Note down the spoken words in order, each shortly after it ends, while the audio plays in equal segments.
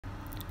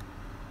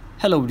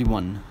Hello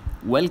everyone,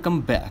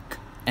 welcome back,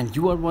 and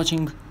you are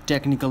watching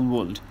Technical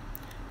World.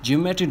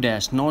 Geometry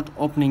Dash not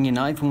opening in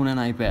iPhone and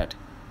iPad.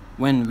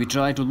 When we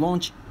try to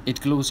launch,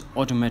 it closes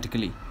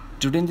automatically.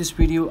 Today in this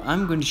video,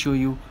 I'm going to show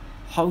you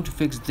how to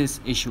fix this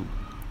issue.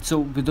 So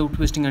without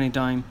wasting any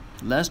time,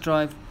 let's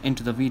dive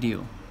into the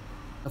video.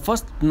 The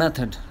first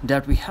method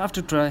that we have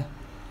to try,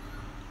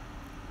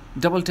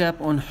 double tap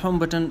on home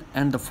button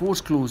and force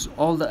close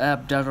all the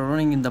apps that are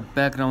running in the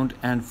background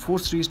and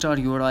force restart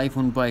your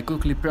iPhone by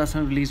quickly press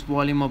and release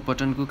volume up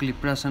button, quickly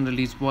press and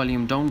release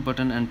volume down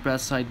button and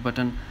press side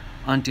button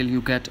until you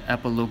get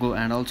Apple logo,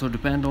 and also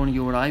depend on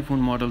your iPhone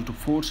model to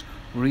force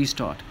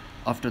restart.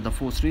 After the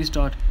force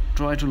restart,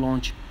 try to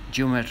launch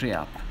Geometry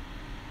app.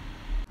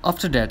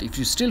 After that, if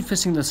you're still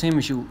facing the same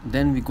issue,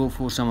 then we go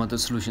for some other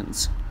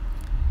solutions.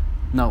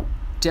 Now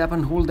tap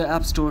and hold the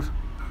App Store.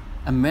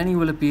 A menu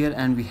will appear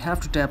and we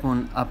have to tap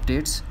on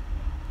updates.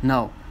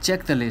 Now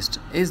check the list.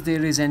 Is there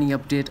any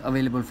update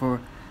available for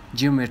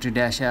Geometry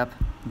Dash app?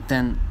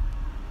 Then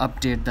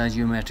update the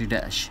Geometry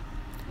Dash.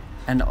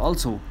 And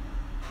also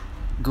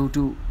go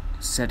to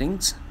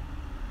settings,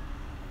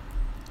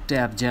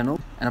 tap general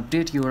and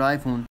update your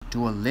iPhone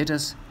to a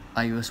latest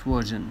iOS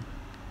version.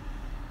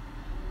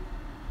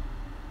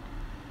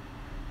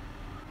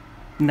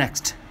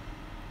 Next,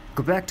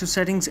 go back to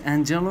settings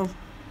and general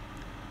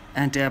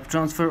and tap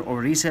transfer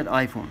or reset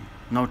iPhone.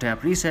 Now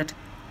tap reset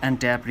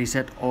and tap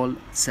reset all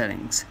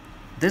settings.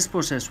 This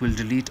process will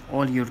delete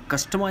all your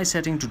customized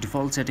setting to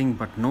default setting,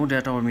 but no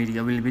data or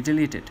media will be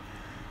deleted.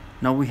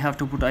 Now we have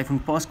to put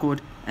iPhone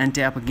passcode and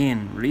tap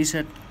again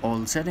reset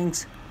all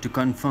settings to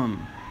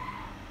confirm.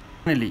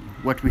 Finally,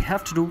 what we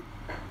have to do,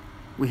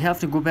 we have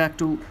to go back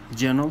to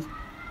general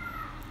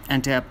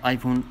and tap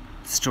iPhone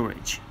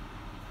storage.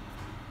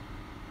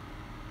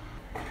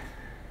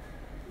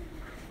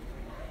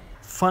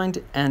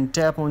 Find and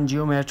tap on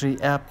Geometry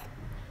app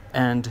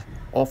and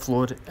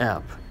offload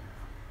app.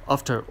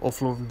 After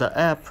offload the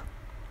app,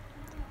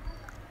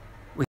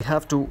 we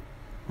have to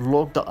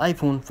lock the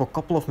iPhone for a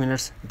couple of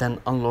minutes, then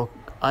unlock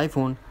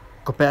iPhone,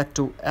 go back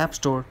to App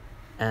Store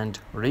and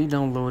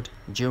re-download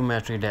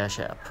Geometry Dash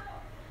app.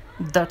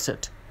 That's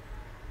it.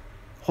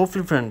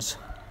 Hopefully friends,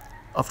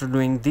 after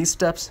doing these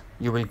steps,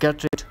 you will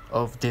get rid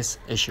of this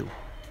issue.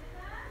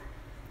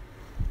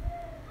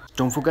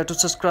 Don't forget to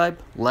subscribe,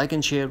 like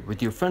and share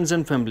with your friends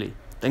and family.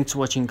 Thanks for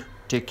watching.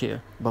 Take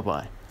care.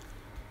 Bye-bye.